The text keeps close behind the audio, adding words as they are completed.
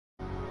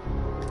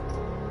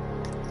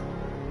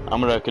I'm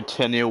gonna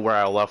continue where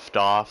I left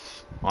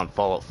off on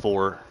Fallout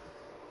 4.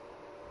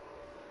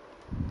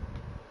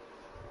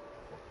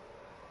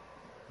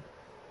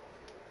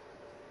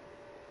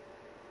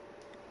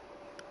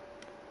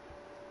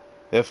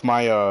 If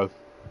my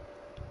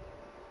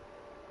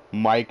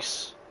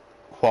mic's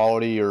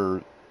quality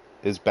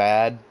is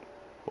bad,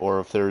 or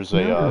if there's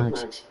a Not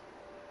much.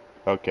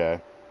 okay,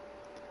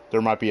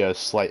 there might be a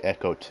slight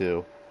echo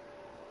too.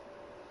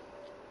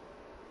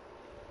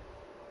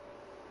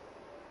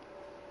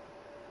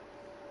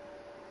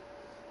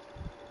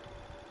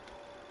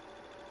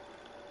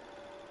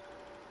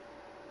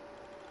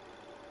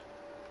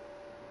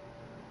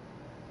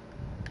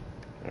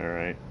 All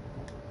right,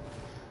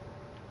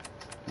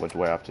 what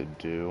do I have to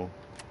do?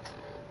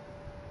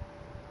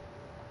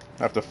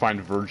 I have to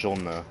find Virgil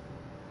in the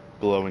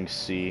glowing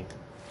sea.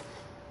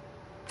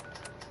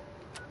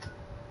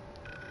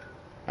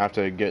 I have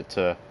to get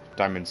to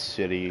Diamond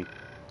City,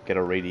 get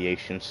a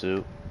radiation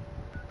suit.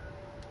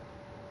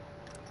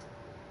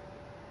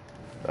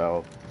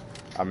 Oh,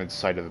 I'm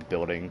inside of the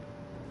building.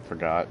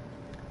 Forgot.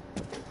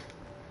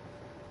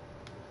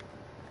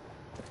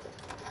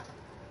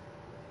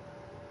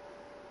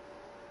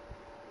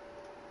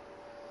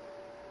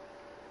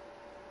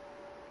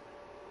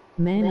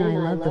 Man, I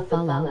love the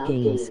Fallout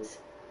games.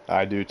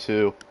 I do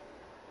too.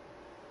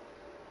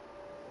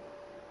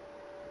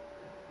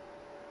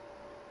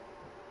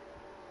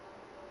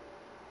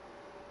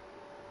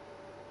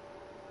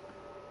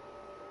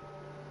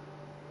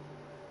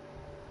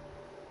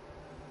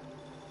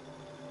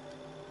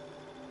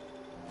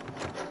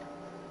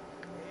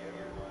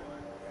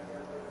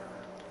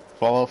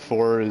 Fallout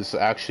 4 is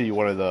actually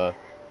one of the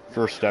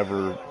first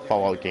ever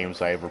Fallout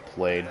games I ever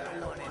played.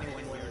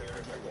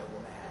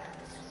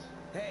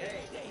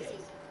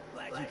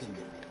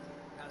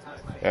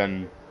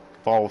 And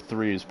Fallout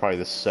 3 is probably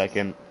the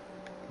second,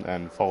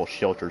 and Fallout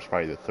Shelter is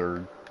probably the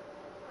third.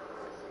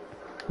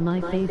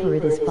 My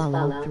favorite is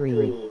Fallout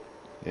 3.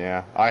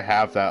 Yeah, I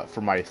have that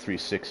for my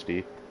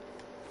 360.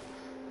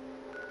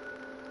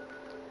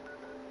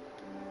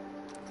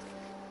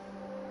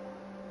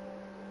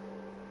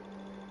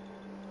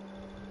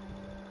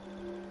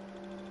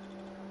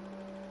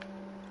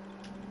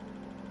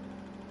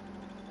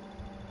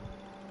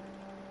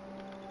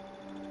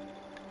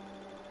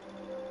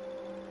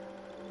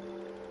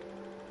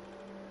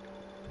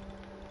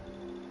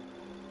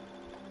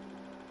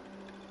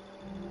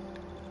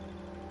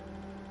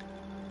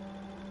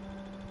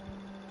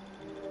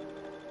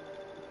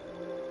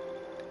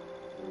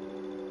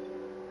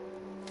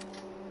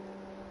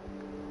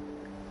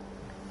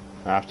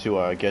 I have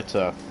to get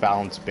to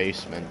Fallon's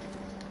basement.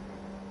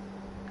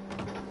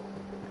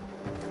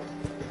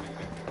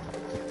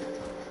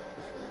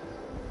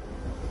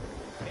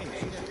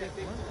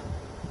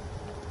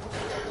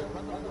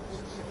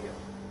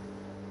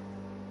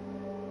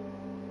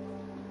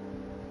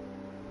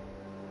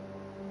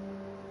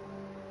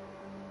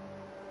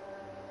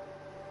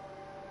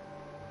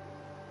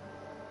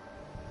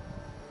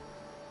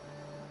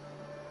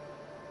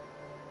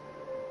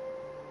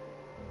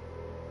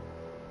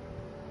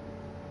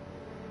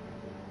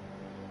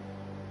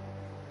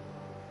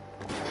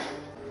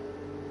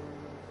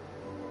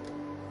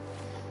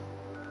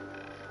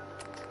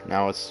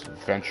 Now let's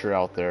venture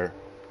out there.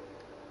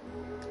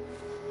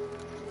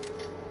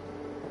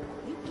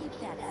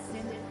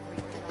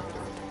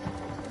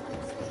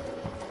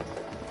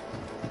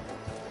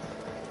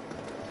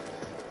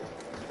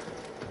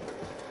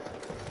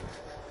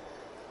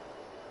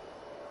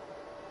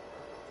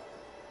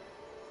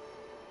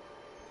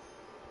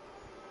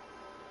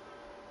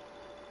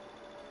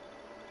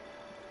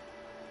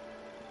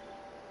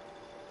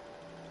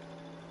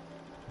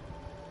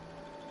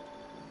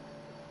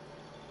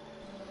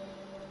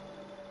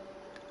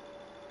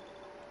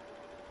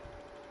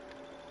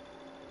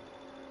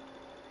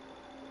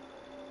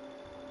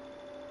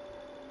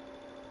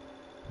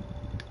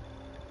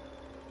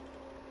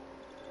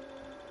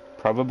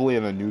 Probably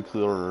in a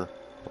nuclear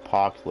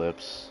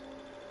apocalypse,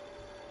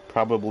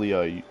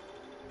 probably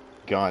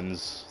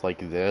guns like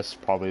this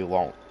probably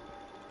won't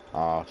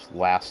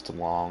last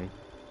long.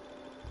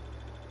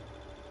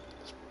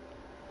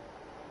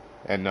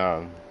 And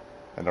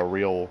in a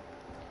real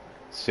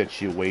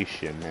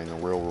situation in a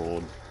real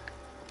world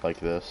like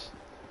this.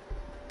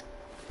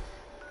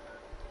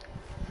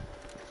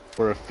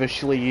 We're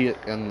officially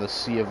in the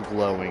Sea of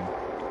Glowing.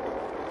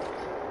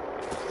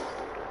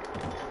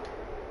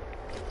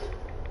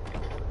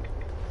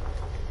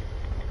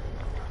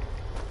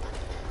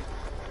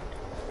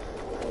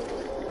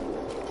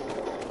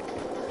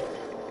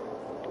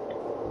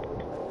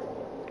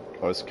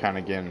 I was kind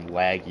of getting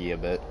laggy a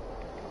bit.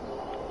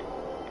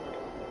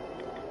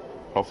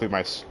 Hopefully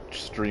my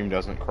stream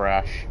doesn't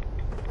crash.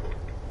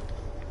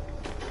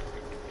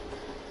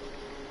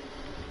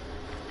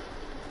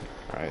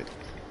 Alright.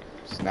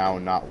 It's now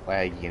not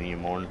laggy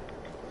anymore.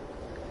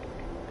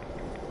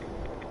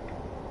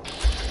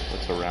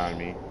 What's around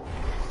me?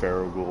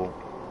 Farragut.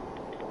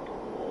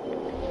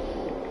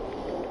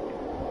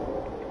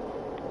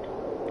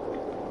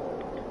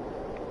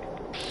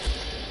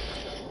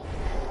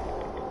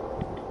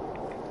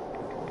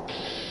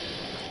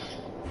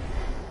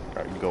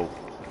 go.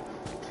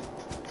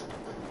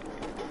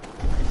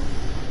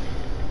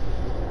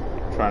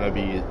 Trying to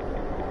be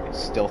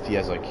stealthy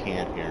as I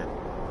can here.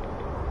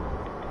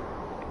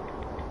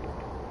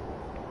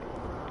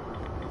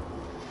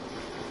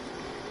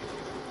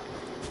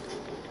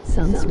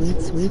 Some sweet,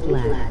 sweet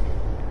lad.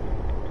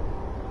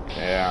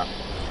 Yeah.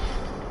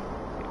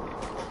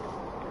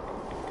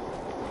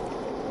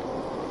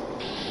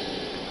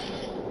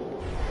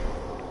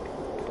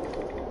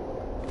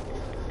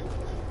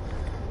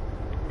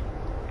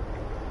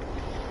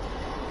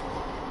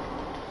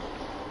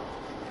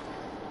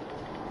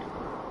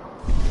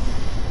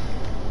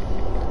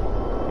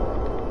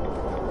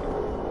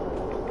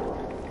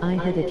 I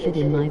had a kid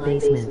in my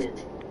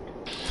basement.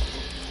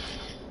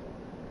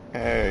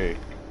 Hey.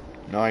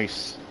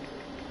 Nice.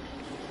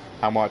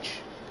 How much?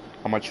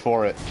 How much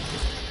for it?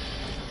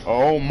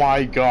 Oh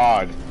my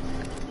god.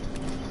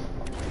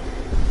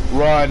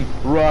 Run,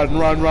 run,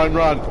 run, run,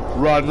 run.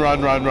 Run,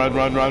 run, run, run,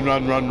 run, run, run,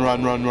 run,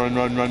 run, run, run,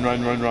 run, run,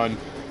 run, run, run.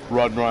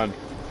 Run, run,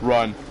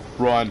 run,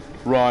 run,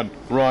 run,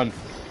 run.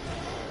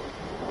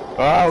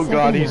 Oh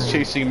god, he's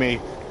chasing me.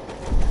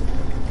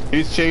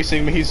 He's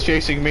chasing me, he's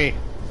chasing me.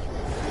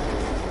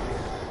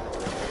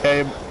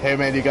 Hey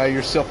man, you got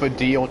yourself a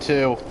deal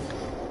too.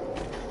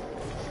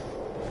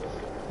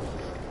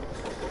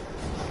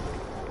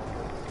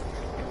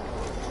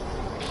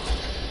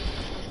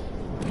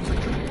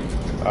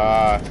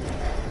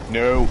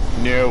 No,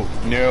 no,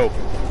 no.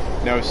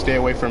 No, stay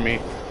away from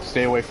me.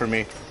 Stay away from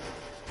me.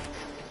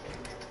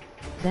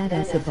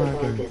 That's a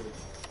bargain.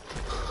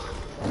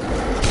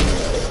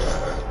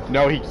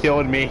 No, he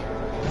killed me.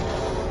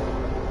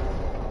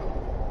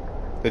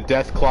 The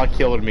death claw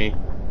killed me.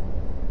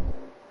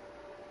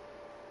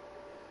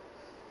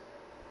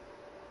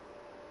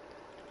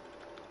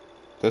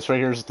 This right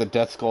here is the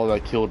death claw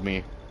that killed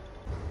me.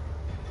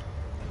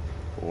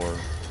 Or...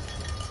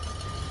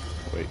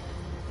 wait.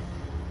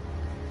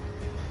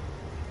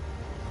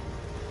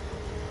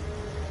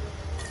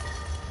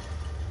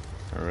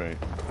 Alright.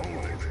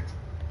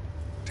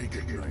 Take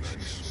it nice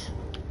and slow.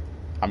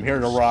 I'm here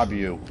to rob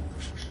you.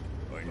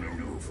 I know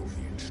you from the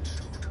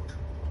Institute.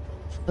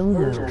 Oh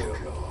no.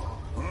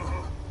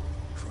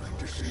 Trying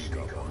to sneak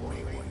up on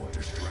me when you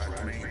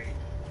distract me.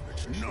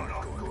 It's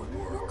not going to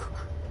work.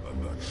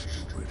 I'm not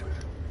stupid.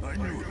 I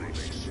knew they'd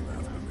send him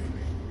after me.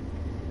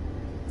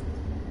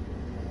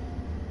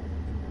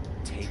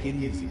 Take it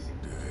easy.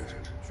 Dad,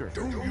 Sure.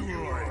 don't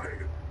you lie.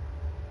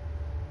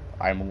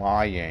 I'm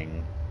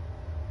lying.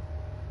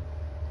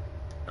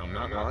 I'm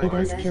not It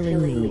lying. is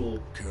killing me.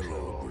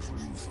 Kellogg was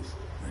ruthless.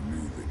 I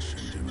knew they'd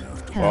send him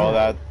after me.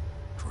 Well,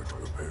 Tried to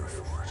prepare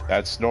for it.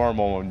 that's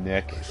normal,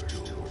 Nick. I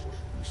still was.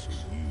 And so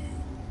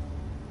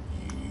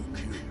you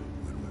killed.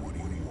 And what do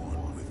you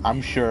want with I'm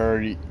me?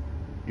 sure you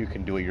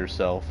can do it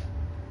yourself.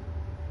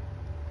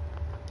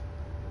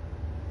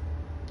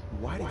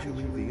 Why did you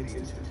leave the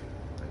Institute?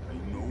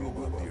 You know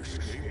about the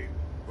escape,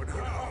 but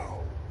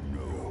how?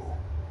 No,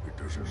 it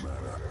doesn't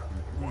matter.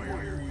 Why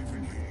are you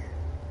even here?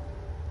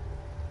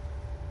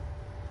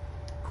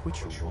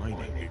 Quit your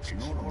whining. It's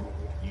not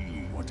a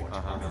you want to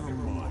never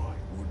mind.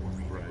 Wouldn't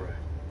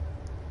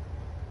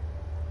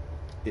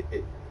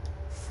we?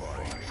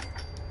 Fine.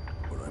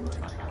 But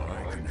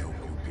I can help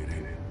you get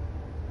in.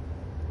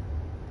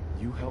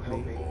 You help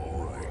me?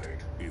 Alright.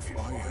 If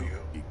I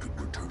help, it could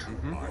return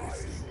my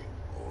thing.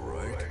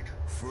 Alright?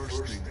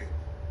 First thing.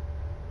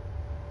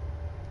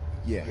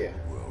 Yeah.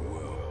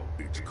 Well,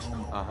 it's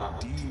come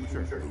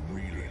deal the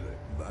relay.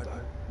 But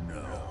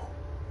now.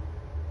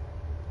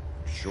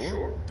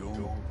 Sure.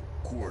 Don't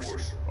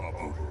course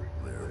operate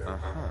there.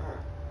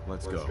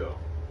 Let's go.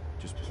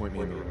 Just point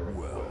me in the room.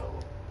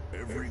 Well,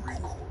 every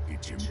court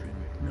it's in.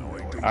 Now I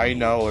don't I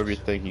know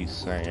everything he's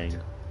saying.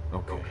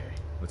 Okay.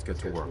 Let's get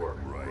to work.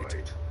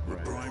 Right. The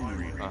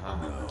primary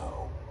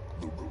now.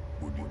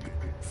 Would you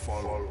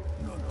follow?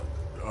 No.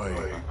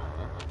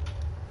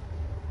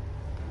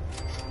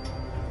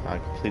 I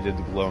completed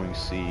the glowing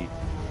sea.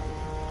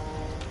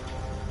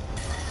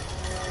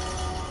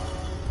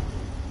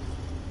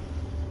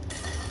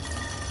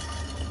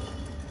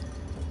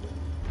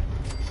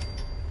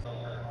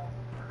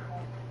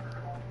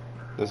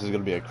 This is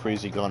gonna be a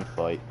crazy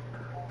gunfight.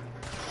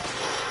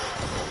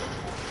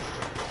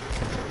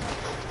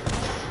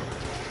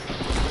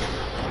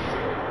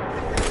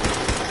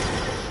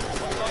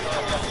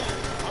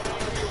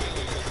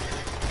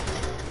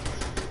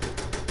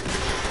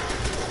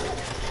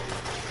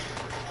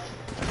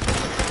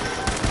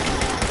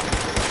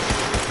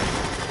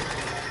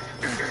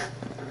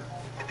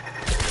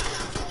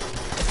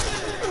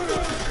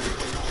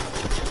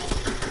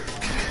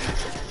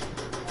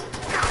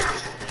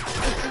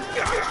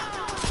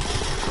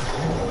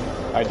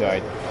 I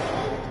died.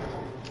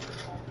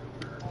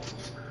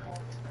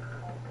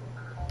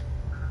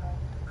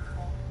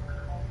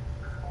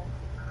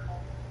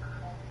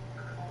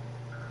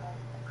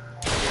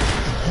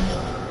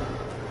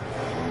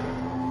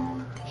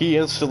 He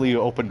instantly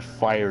opened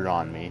fire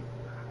on me.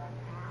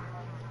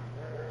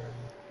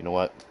 You know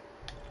what?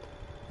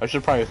 I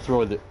should probably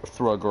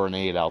throw a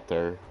grenade out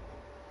there.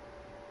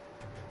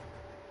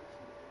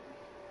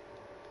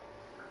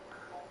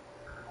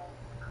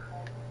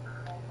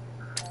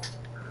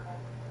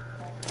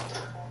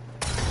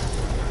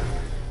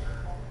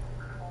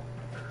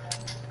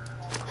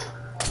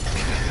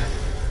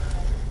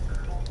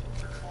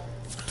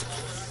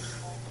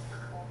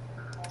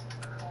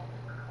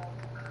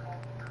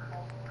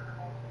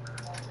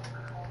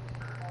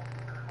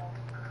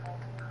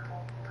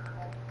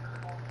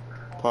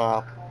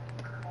 Pop.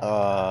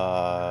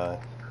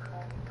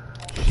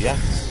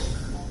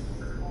 Yes.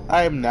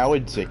 I am now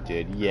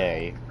addicted.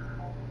 Yay.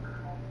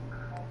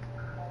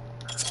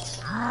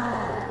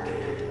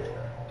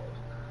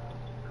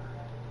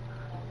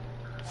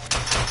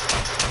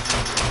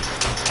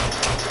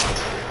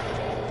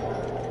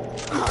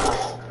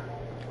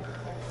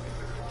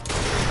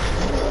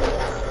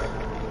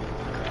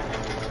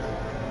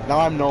 Now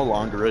I'm no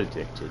longer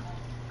addicted.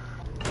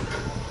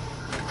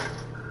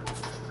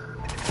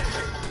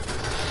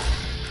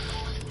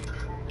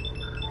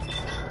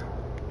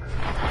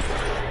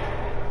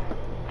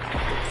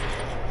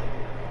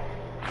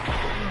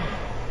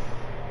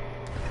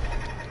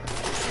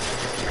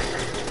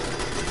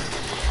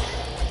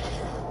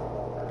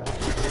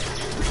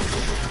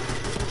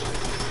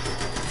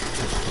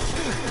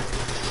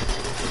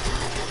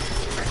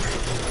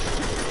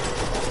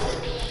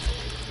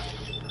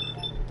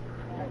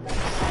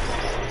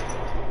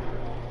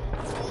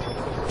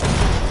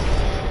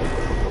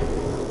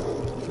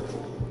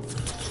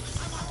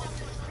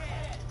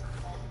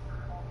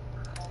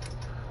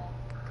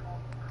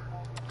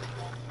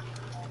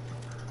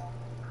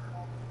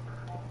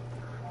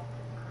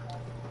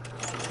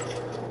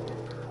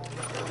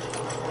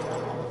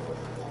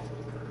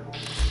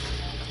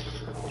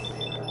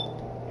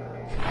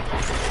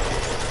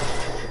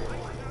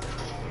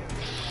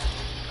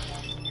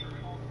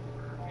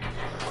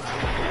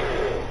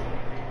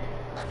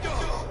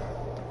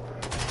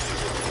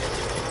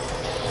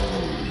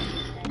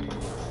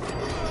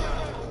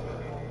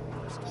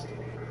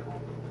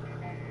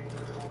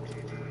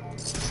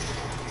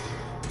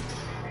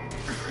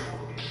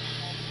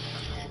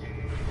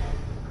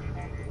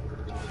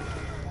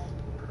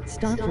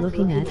 Stop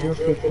looking at your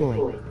fit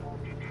boy.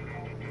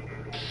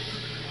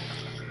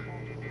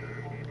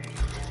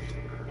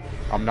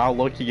 I'm not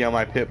looking at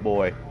my pit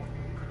boy.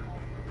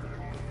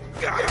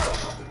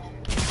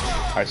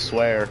 I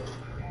swear.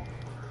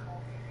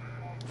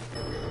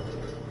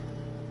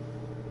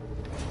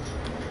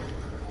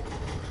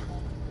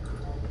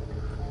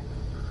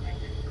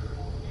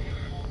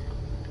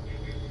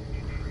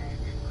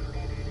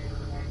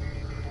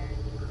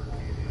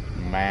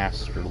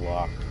 Master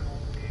lock.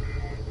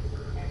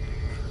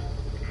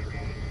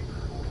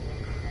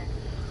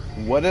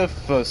 What if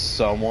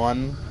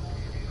someone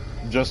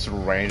just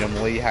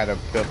randomly had a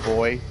pit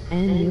boy?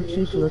 And you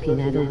keep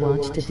looking at a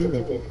watch to do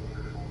it.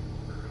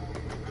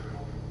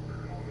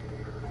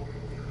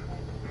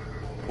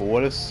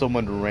 What if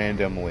someone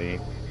randomly,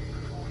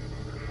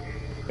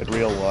 in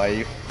real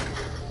life,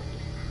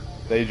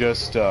 they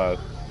just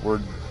were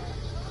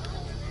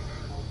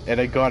in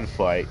a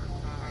gunfight,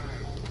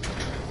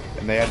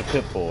 and they had a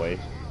pit boy,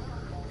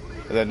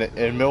 and then in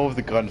the middle of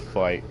the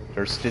gunfight,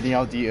 they're standing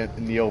out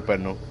in the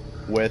open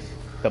with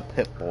the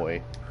pit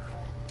boy.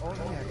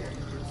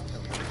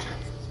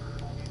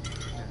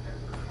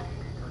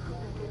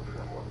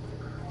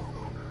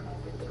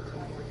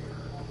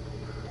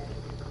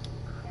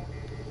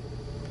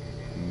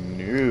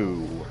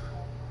 No,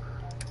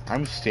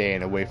 I'm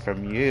staying away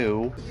from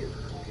you.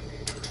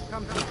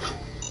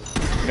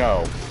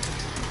 No.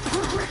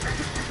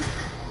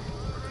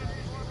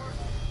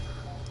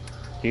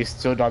 He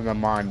stood on the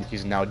mine.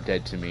 He's now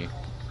dead to me.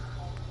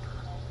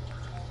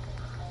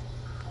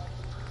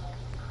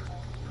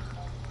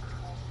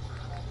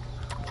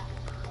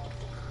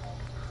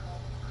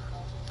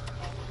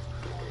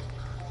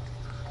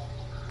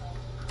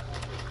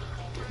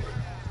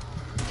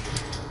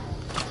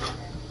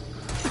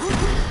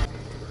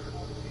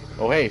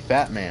 Oh hey,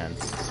 fat man.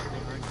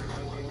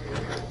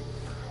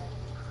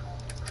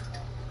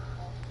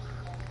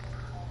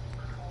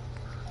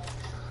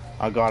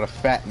 I got a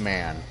fat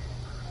man.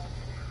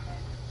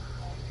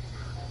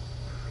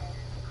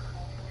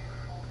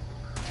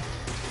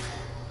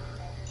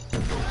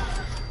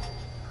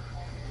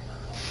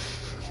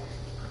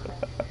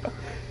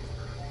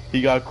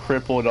 He got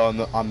crippled on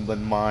the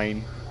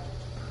mine.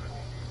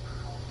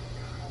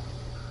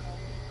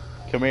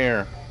 Come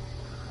here.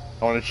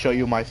 I want to show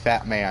you my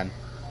fat man.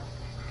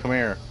 Come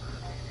here.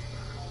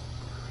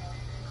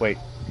 Wait,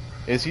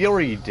 is he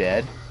already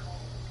dead?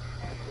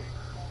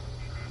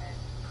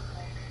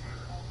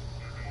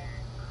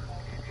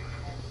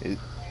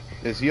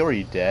 Is he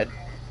already dead?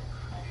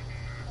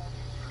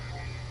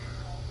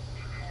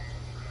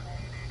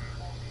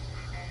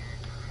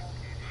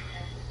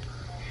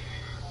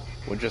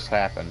 What just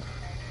happened?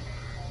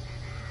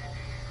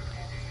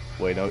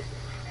 Wait, no,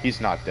 he's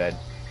not dead.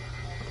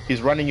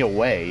 He's running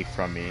away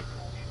from me.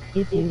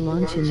 If you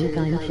launch a nuke,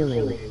 I'm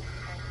killing.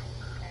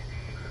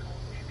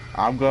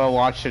 I'm gonna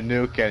launch a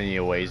nuke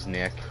anyways,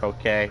 Nick,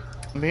 okay?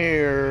 I'm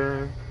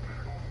here.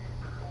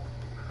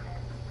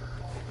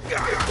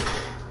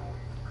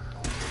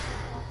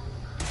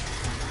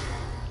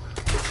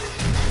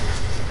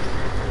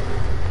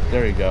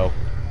 There you go.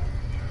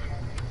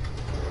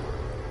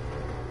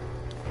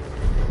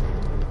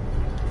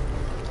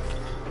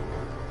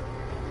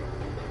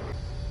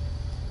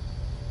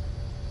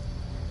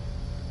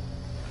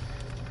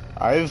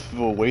 I've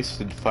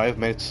wasted 5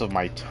 minutes of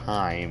my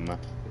time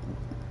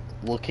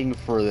looking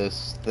for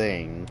this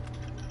thing.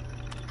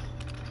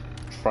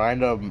 trying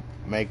to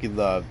make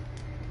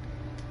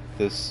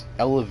this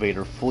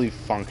elevator fully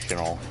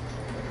functional,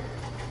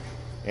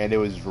 and it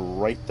was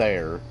right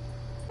there.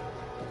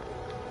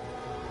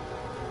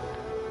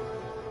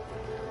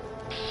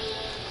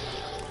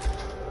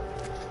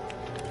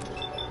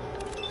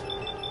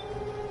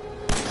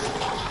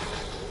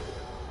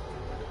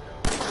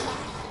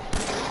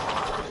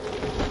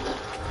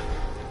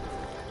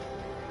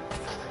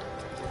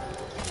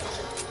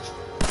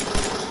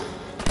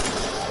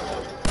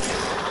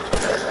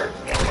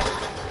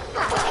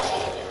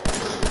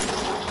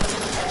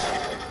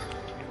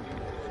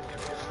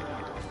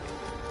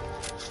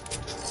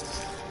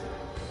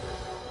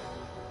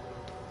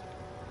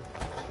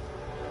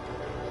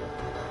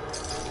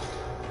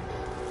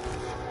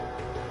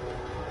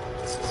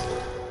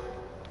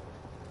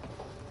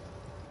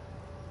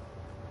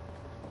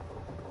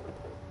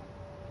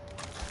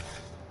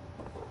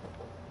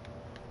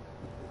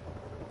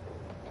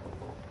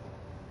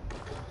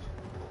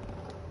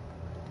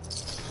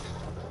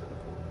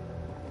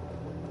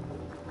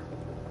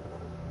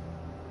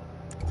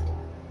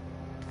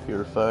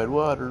 Purified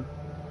water.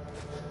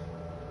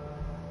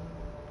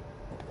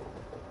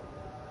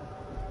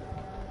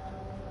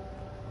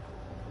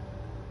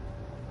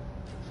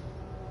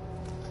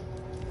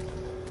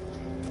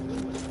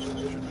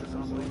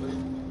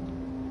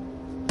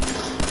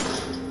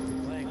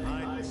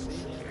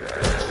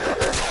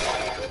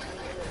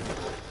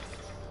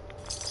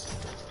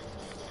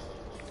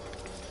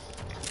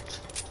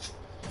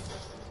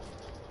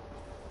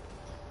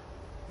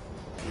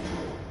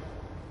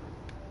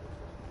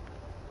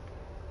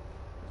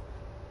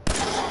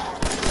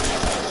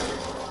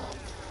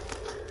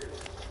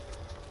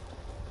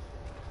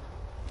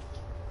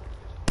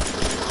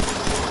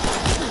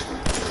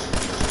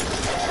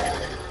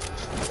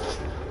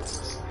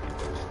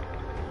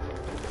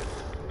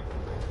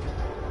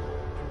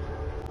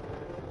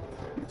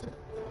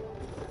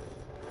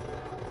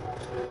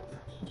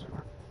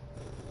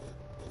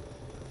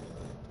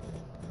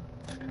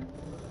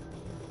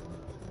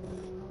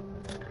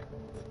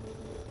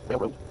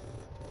 Railroad.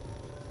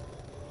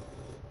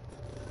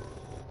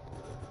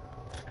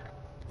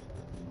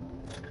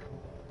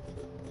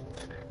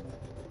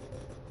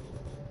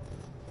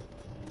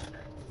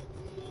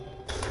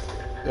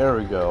 There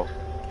we go.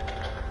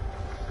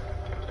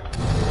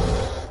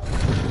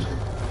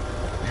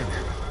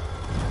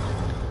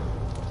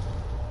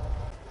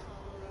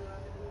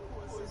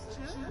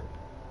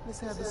 Let's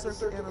have the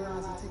circuit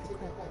analyzer take a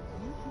crack at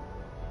you.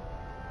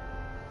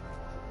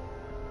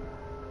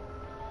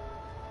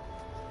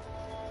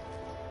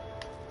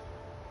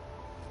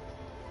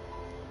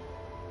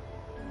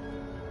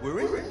 We're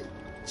in.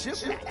 Chip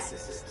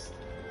access.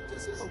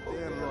 Just hope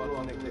the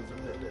analog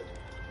connectors are lit.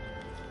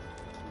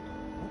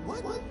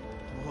 What?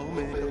 Oh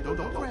man,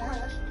 don't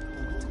crash.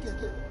 Hold it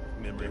together.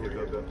 Remember, here we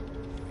go. Here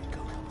it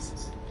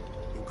comes.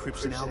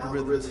 Encryption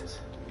algorithms.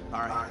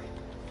 All right.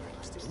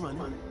 Still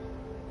running.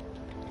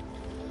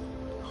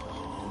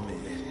 Oh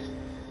man,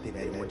 they've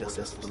added more dust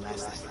us for the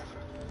last time.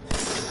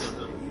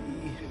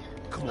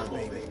 Come on,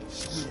 baby.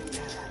 Show me that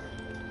data.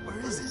 Where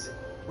is it?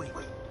 Wait.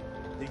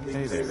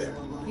 Hey there.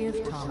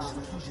 Give Tom.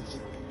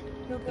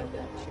 He'll get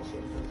that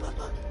shit.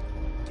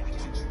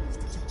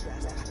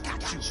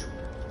 Got you.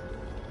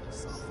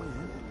 Soft for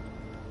you.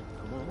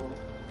 Come on.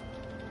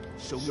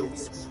 Show me that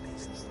sweet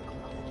business.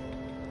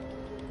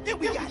 Yeah,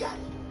 we got it.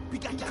 We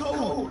got the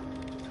code.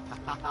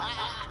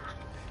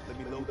 Let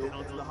me load that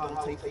onto the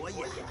holotape for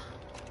you.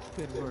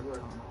 Good work,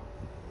 Tom.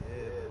 Yeah.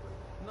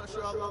 I'm not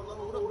sure I'll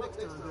load up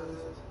next time,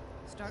 guys.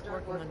 Start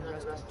working on the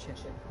rest of the chip.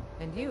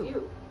 And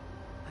you?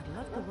 I'd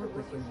love to work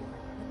with you more.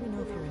 Let me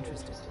know if you're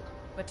interested.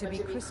 But to be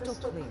crystal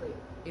clear,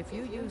 if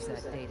you use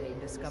that data and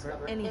discover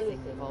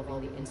anything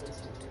involving the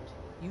Institute,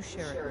 you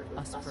share it with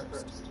us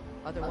first.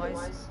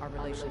 Otherwise, our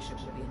relationship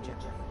will be in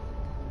jeopardy.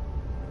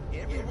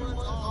 Everyone's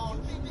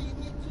on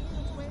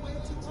way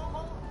too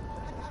hard.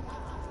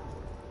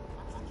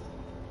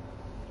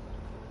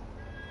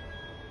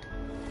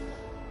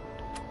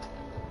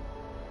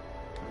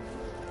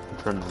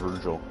 Turn to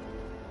Virgil.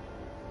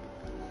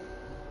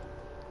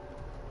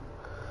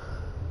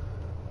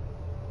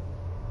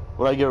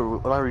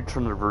 When I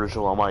return to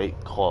Virgil, I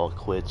might call it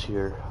quits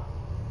here.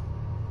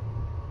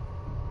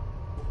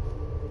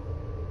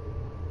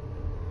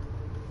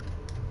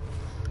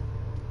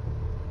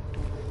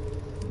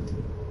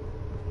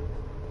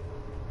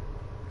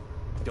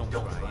 Don't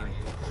cry.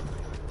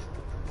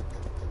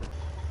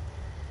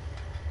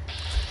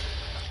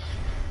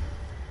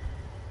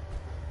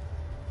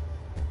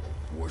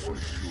 Wasn't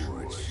sure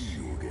I'd see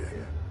you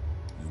again.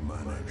 You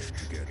managed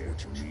to get what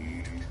you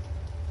need?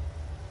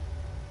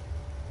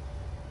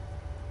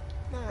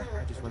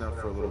 I just went out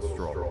for a little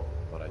stroll.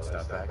 Thought I'd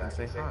stop back and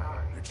say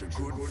hi. It's a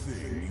good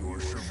thing your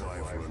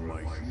survival and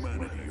my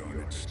humanity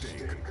are at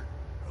stake.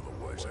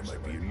 Otherwise, I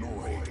might be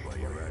annoyed by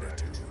your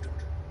attitude.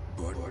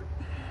 But,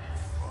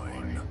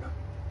 fine.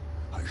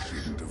 I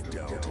shouldn't have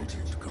doubted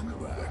you'd come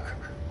back.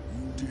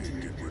 You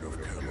did get rid of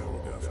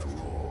Kellogg after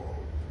all.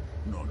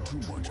 Not too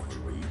much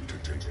of a leap to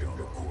take down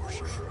a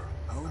courser.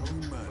 How'd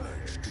you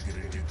manage to get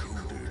it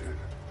decoded?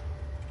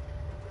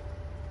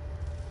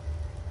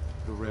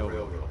 The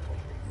railroad.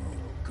 Oh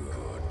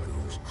God,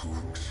 those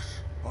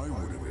crooks. I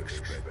would have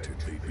expected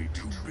they'd be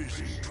too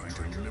busy trying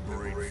to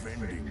liberate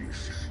vending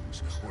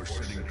machines or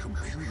setting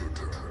computer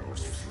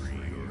terminals free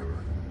or...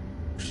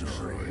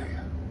 Sorry.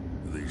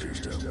 They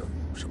just have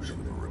something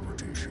of a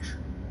reputation.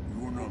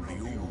 You're not the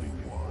only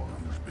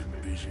one who's been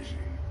busy.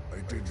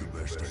 I did the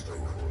best I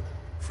could.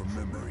 From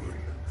memory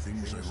and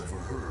things I've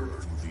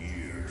overheard through the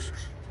years,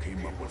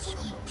 came up with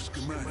some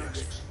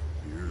schematics.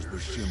 Here's the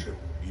symbol.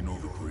 You know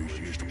the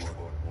craziest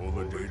one. All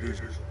the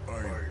data's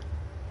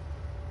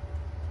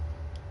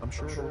I'm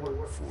sure it'll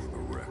work. for the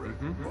record.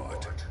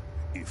 But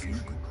if you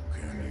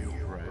can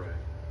you? Right.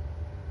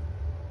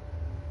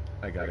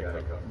 I got it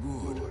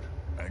covered. Good.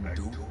 And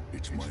don't.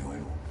 It's my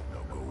own.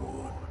 Now go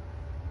on.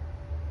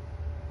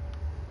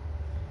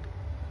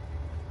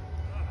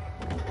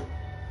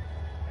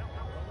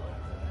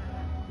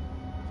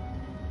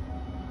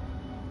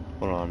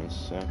 Hold on a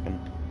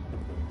second.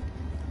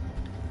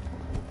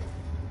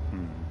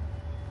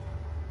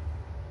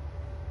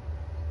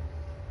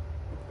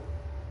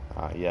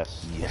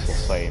 Yes.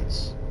 Yes.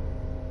 Planes.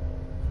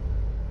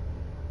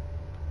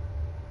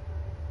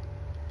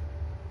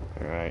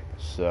 Alright,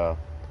 so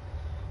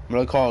I'm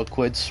gonna call it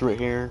quits right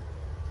here.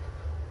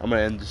 I'm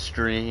gonna end the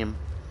stream.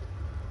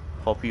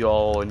 Hope you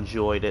all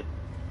enjoyed it.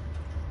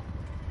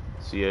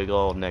 See you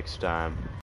all next time.